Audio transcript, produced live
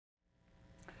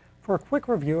For a quick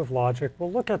review of logic,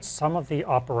 we'll look at some of the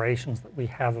operations that we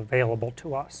have available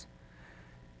to us.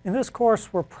 In this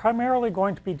course, we're primarily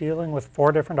going to be dealing with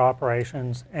 4 different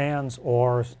operations: ands,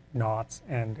 ors, nots,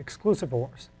 and exclusive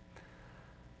ors.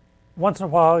 Once in a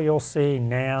while, you'll see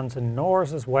nands and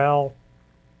nors as well.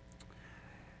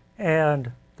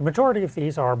 And the majority of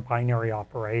these are binary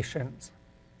operations.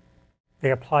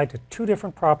 They apply to 2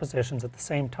 different propositions at the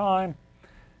same time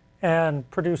and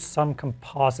produce some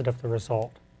composite of the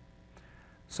result.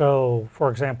 So, for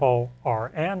example,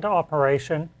 our AND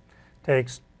operation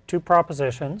takes 2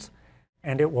 propositions,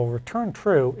 and it will return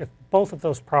true if both of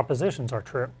those propositions are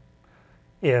true.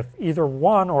 If either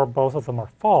one or both of them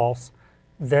are false,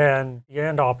 then the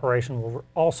AND operation will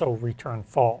also return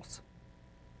false.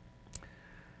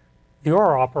 The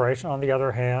OR operation, on the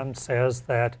other hand, says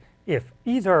that if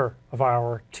either of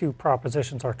our 2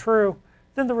 propositions are true,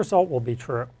 then the result will be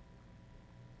true.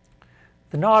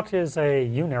 The NOT is a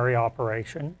unary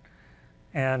operation,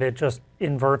 and it just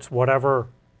inverts whatever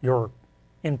your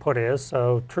input is.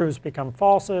 So trues become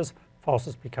falses,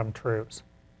 falses become trues.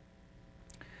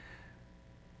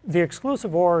 The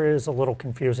exclusive OR is a little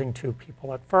confusing to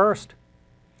people at first.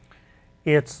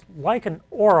 It's like an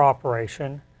OR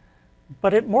operation,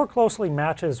 but it more closely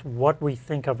matches what we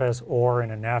think of as OR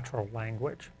in a natural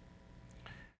language.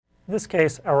 In this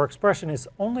case, our expression is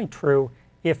only true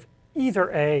if either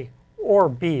A or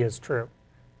B is true,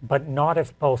 but not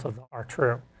if both of them are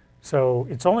true. So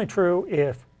it's only true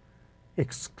if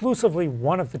exclusively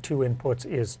one of the 2 inputs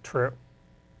is true.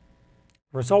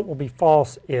 The result will be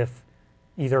false if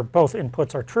either both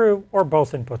inputs are true or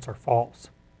both inputs are false.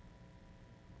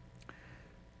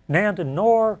 NAND and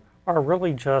NOR are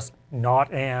really just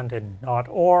not and not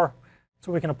or,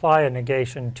 so we can apply a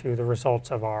negation to the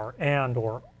results of our AND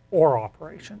or OR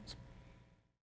operations.